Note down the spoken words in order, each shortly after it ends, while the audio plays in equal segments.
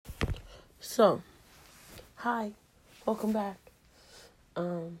So, hi, welcome back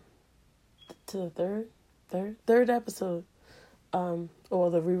to the third episode. Or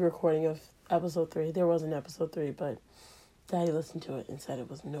the re-recording of episode 3. There was an episode 3, but Daddy listened to it and said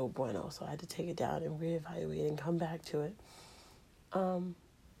it was no bueno, so I had to take it down and reevaluate and come back to it.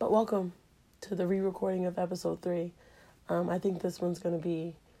 But welcome to the re-recording of episode 3. I think this one's gonna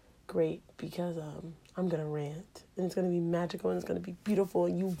be great because I'm gonna rant and it's gonna be magical and it's gonna be beautiful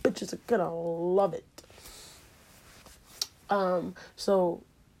and you bitches are gonna love it. So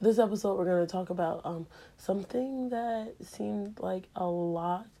this episode we're gonna talk about something that seemed like a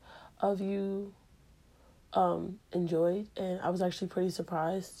lot of you enjoyed, and I was actually pretty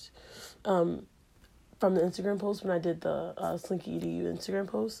surprised from the Instagram post when I did the Slinky EDU Instagram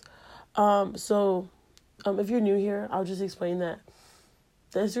post. So if you're new here, I'll just explain that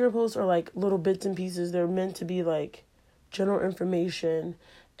the Instagram posts are like little bits and pieces. They're meant to be like general information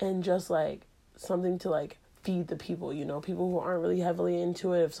and just like something to like feed the people, you know, people who aren't really heavily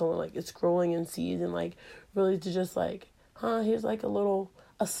into it. If someone like is scrolling and sees and like really to just like, here's like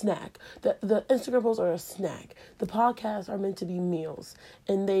a snack. The Instagram posts are a snack. The podcasts are meant to be meals,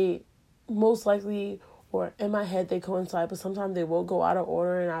 and they most likely, or in my head, they coincide, but sometimes they will go out of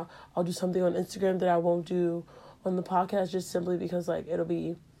order, and I'll do something on Instagram that I won't do on the podcast, just simply because like it'll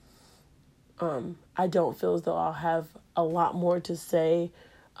be I don't feel as though I'll have a lot more to say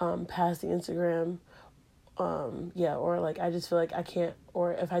past the Instagram. Or like I just feel like I can't,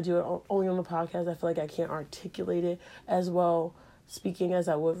 or if I do it only on the podcast, I feel like I can't articulate it as well speaking as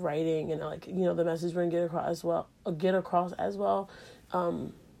I would writing, and like, you know, the message wouldn't get across as well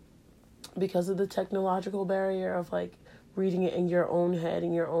because of the technological barrier of like reading it in your own head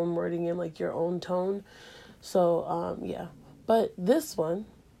and your own wording and like your own tone. So but this one,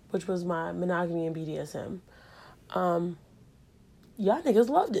 which was my monogamy and BDSM, y'all niggas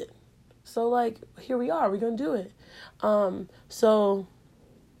loved it. So, like, here we are. We're going to do it. So,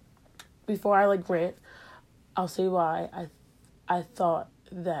 before I, like, rant, I'll say why I thought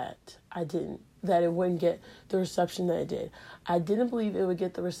that it wouldn't get the reception that it did. I didn't believe it would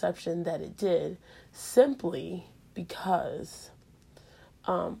get the reception that it did simply because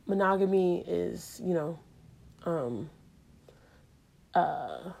monogamy is,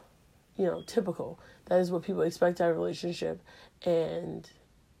 typical. That is what people expect out of a relationship, and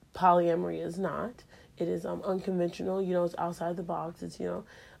polyamory is not. It is unconventional. You know, it's outside the box. It's,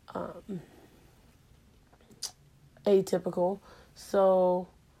 atypical. So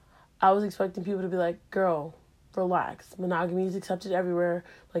I was expecting people to be like, girl, relax. Monogamy is accepted everywhere.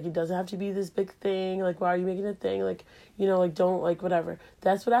 Like, it doesn't have to be this big thing. Like, why are you making a thing? Like, like, don't, like, whatever.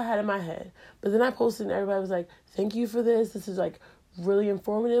 That's what I had in my head. But then I posted and everybody was like, thank you for this. This is, like, really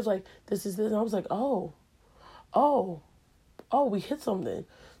informative. Like, this is this. And I was like, oh, we hit something.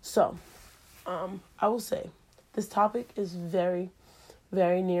 So, I will say this topic is very,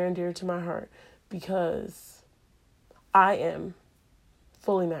 very near and dear to my heart because I am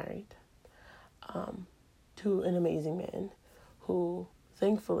fully married to an amazing man who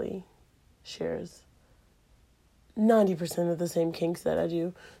thankfully shares 90% of the same kinks that I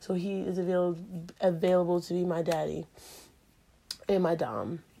do. So he is available to be my daddy and my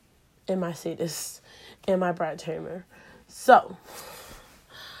dom and my sadist and my brat tamer. So,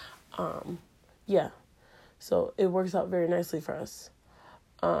 so it works out very nicely for us.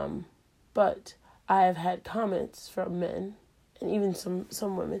 But I have had comments from men and even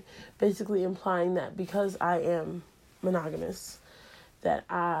some women basically implying that because I am monogamous, that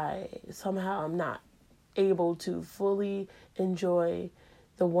I somehow am not able to fully enjoy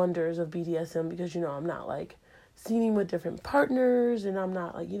the wonders of BDSM because, I'm not like scening with different partners, and I'm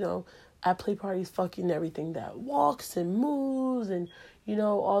not like, at play parties fucking everything that walks and moves and,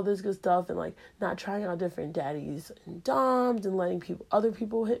 all this good stuff, and like not trying out different daddies and doms and letting other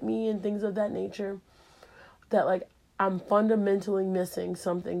people hit me and things of that nature. That like I'm fundamentally missing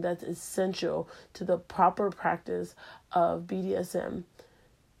something that's essential to the proper practice of BDSM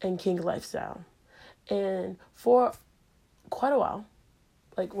and kink lifestyle. And for quite a while,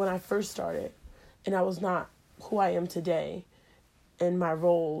 like when I first started and I was not who I am today, and my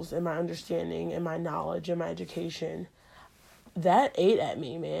roles and my understanding and my knowledge and my education, that ate at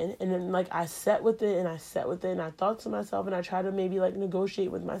me, man. And then like I sat with it and I thought to myself, and I tried to maybe like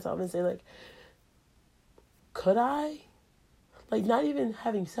negotiate with myself and say like, could I, like, not even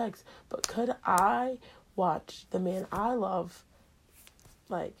having sex, but could I watch the man I love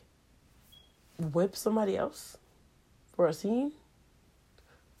like whip somebody else for a scene?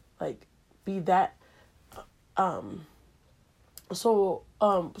 Like, be that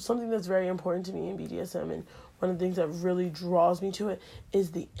something that's very important to me in BDSM and one of the things that really draws me to it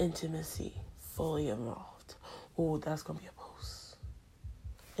is the intimacy fully involved. Oh, that's going to be a post.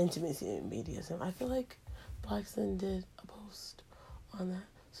 Intimacy in BDSM. I feel like Blackson did a post on that.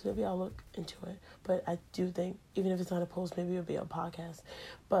 So maybe I'll look into it. But I do think, even if it's not a post, maybe it'll be a podcast.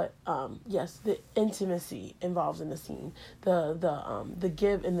 But yes, the intimacy involved in the scene, the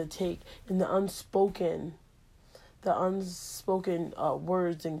give and the take, and the unspoken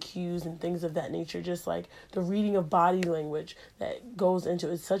words and cues and things of that nature. Just like the reading of body language that goes into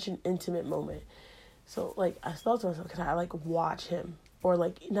it. It's such an intimate moment. So like I thought to myself, could I like watch him? Or,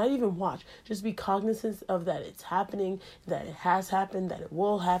 like, not even watch. Just be cognizant of that it's happening, that it has happened, that it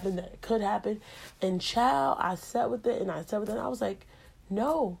will happen, that it could happen. And, child, I sat with it, and I was like,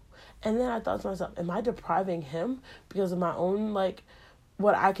 no. And then I thought to myself, am I depriving him because of my own, like,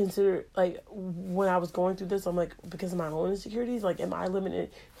 what I consider, like, when I was going through this, I'm like, because of my own insecurities? Like, am I limiting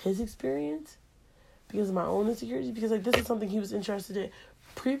his experience because of my own insecurities? Because, like, this is something he was interested in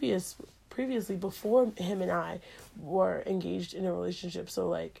previously before him and I were engaged in a relationship. So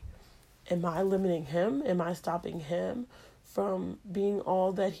like, am I limiting him? Am I stopping him from being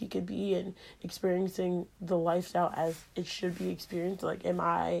all that he could be and experiencing the lifestyle as it should be experienced? Like, am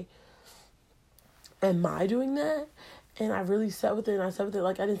I doing that? And I really sat with it, and I sat with it.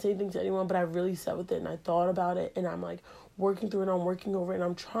 Like, I didn't say anything to anyone, but I really sat with it, and I thought about it, and I'm like working through it, I'm working over it, and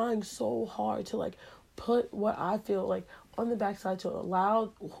I'm trying so hard to like put what I feel like on the backside to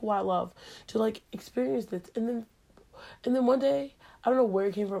allow who I love to like experience this. And then one day, I don't know where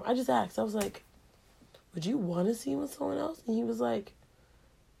it came from, I just asked, I was like, would you want to see with someone else? And he was like,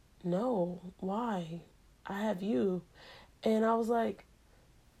 no, why? I have you. And I was like,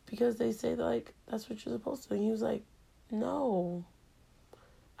 because they say that, like, that's what you're supposed to. And he was like, no,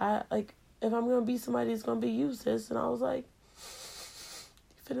 I like, if I'm gonna be somebody, it's gonna be you, sis. And I was like,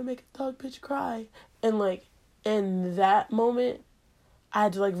 you finna make a thug bitch cry. And like, in that moment, I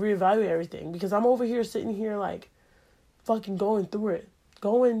had to like reevaluate everything, because I'm over here sitting here like fucking going through it.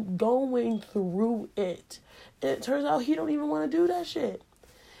 Going through it. And it turns out he don't even want to do that shit.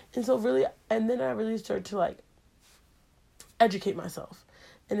 And so really, and then I really started to like educate myself.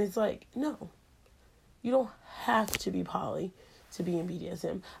 And it's like, no, you don't have to be poly to be in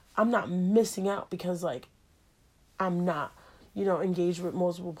BDSM. I'm not missing out because like I'm not, engaged with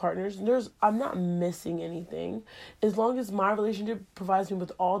multiple partners. I'm not missing anything. As long as my relationship provides me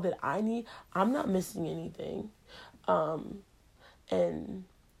with all that I need, I'm not missing anything. And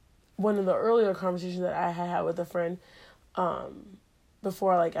one of the earlier conversations that I had with a friend,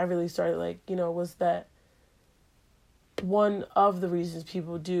 before like I really started was that one of the reasons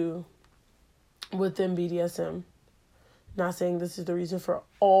people do within BDSM, not saying this is the reason for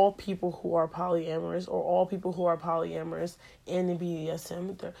all people who are polyamorous or all people who are polyamorous and in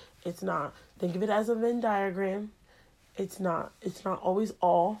BDSM, it's not. Think of it as a Venn diagram. It's not always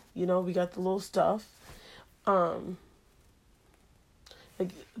all, we got the little stuff. Like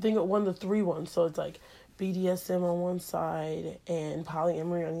think of one of the three ones. So it's like BDSM on one side and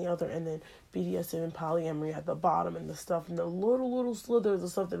polyamory on the other, and then BDSM and polyamory at the bottom, and the stuff and the little slithers of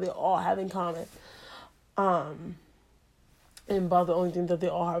stuff that they all have in common. And about the only thing that they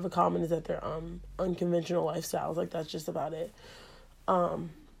all have in common is that they're unconventional lifestyles. Like that's just about it.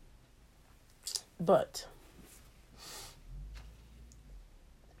 But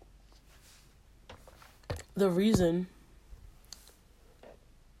the reason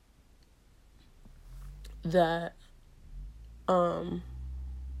that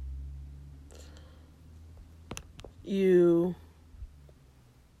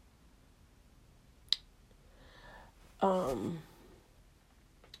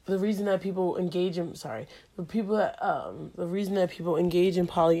the reason that people engage in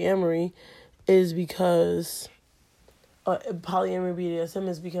polyamory is because polyamory BDSM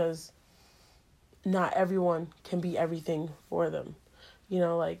is because not everyone can be everything for them.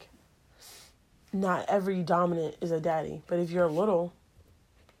 Like not every dominant is a daddy, but if you're little,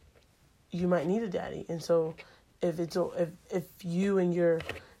 you might need a daddy. And so if you and your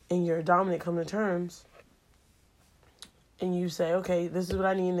dominant come to terms and you say, okay, this is what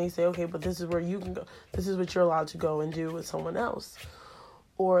I need, and they say, okay, but this is where you can go. This is what you're allowed to go and do with someone else.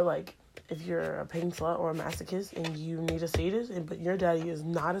 Or like if you're a pain slut or a masochist and you need a sadist, but your daddy is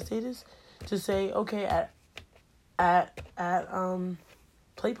not a sadist, to say, okay, at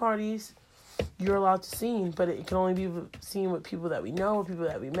play parties, you're allowed to scene, but it can only be seen with people that we know, or people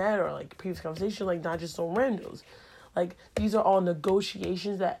that we met, or like previous conversation, like not just on randos. Like these are all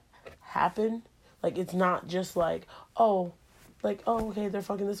negotiations that happen. Like it's not just like, okay, they're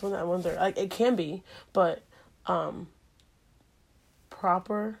fucking this one, that one, they're like, it can be, but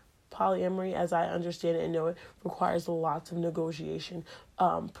proper polyamory, as I understand it and know it, requires lots of negotiation.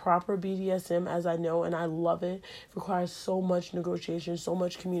 Proper BDSM, as I know and I love it, requires so much negotiation, so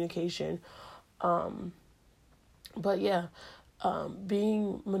much communication. But yeah,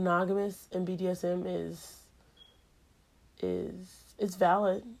 being monogamous in BDSM is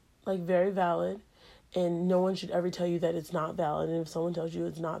valid, like very valid. And no one should ever tell you that it's not valid. And if someone tells you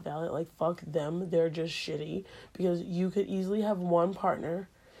it's not valid, like, fuck them. They're just shitty. Because you could easily have one partner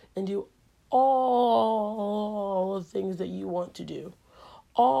and do all the things that you want to do.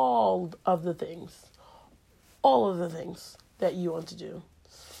 All of the things. All of the things that you want to do.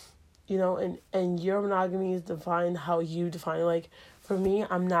 You know, and your monogamy is defined how you define it. Like, for me,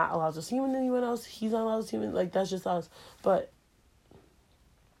 I'm not allowed to see him with anyone else. He's not allowed to see him. Like, that's just us. But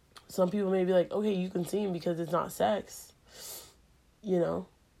some people may be like, okay, you can see him because it's not sex, you know,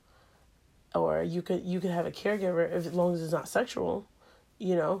 or you could have a caregiver as long as it's not sexual,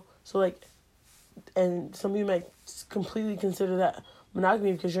 you know. So like, and some people might completely consider that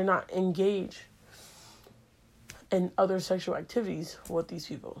monogamy because you're not engaged in other sexual activities with these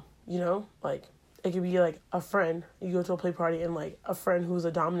people, you know. Like, it could be like a friend. You go to a play party and like a friend who's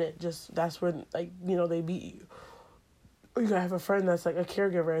a dominant, just that's where, like, you know, they beat you. Or you gotta have a friend that's like a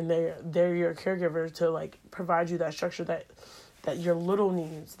caregiver, and they're your caregiver to like provide you that structure that your little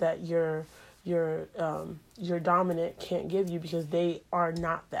needs, that your dominant can't give you because they are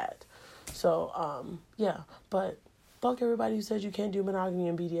not that. So yeah, but fuck everybody who says you can't do monogamy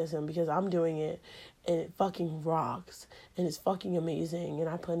and BDSM, because I'm doing it and it fucking rocks and it's fucking amazing, and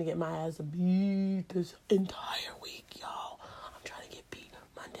I plan to get my ass beat this entire week, y'all. I'm trying to get beat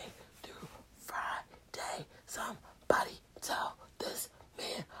Monday through Friday. Somebody tell this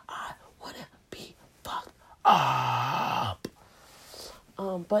man I wanna be fucked up.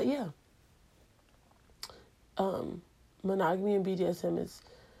 But yeah. Monogamy and BDSM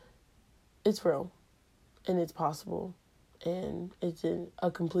it's real and it's possible, and it's in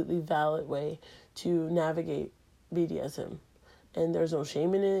a completely valid way to navigate BDSM. And there's no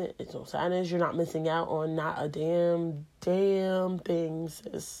shame in it. It's no sadness. You're not missing out on not a damn thing,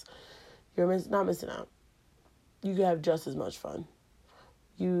 sis. You're not missing out. You can have just as much fun.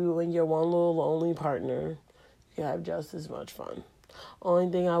 You and your one little lonely partner, you can have just as much fun. Only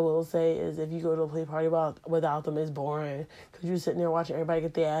thing I will say is if you go to a play party without them, it's boring. Because you're sitting there watching everybody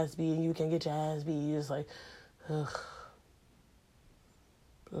get their ass beat and you can't get your ass beat. You're just like, ugh.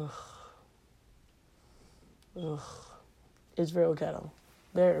 It's real ghetto.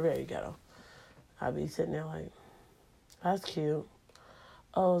 Very, very ghetto. I'd be sitting there like, that's cute.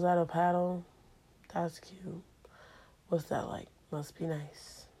 Oh, is that a paddle? That's cute. What's that like? Must be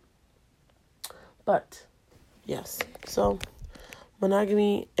nice. But, yes. So,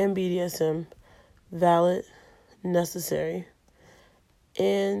 monogamy and BDSM, valid, necessary,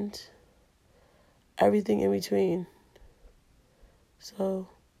 and everything in between. So,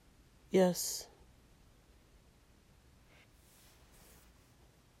 yes.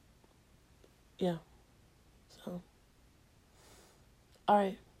 Yeah. So,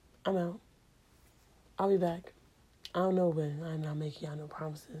 alright, I'm out. I'll be back. I don't know when. I'm not making y'all no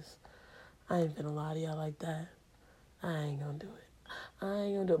promises. I ain't finna lie to y'all like that. I ain't gonna do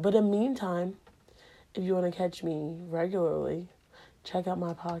it. But in the meantime, if you want to catch me regularly, check out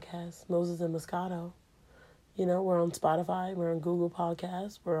my podcast, Moses and Moscato. You know, we're on Spotify, we're on Google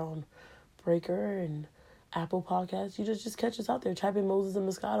Podcasts, we're on Breaker and Apple Podcasts. You just catch us out there. Type in Moses and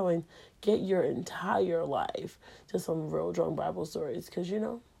Moscato and get your entire life to some real drunk Bible stories. Because, you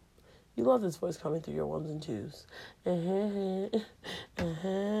know, you love this voice coming through your ones and twos.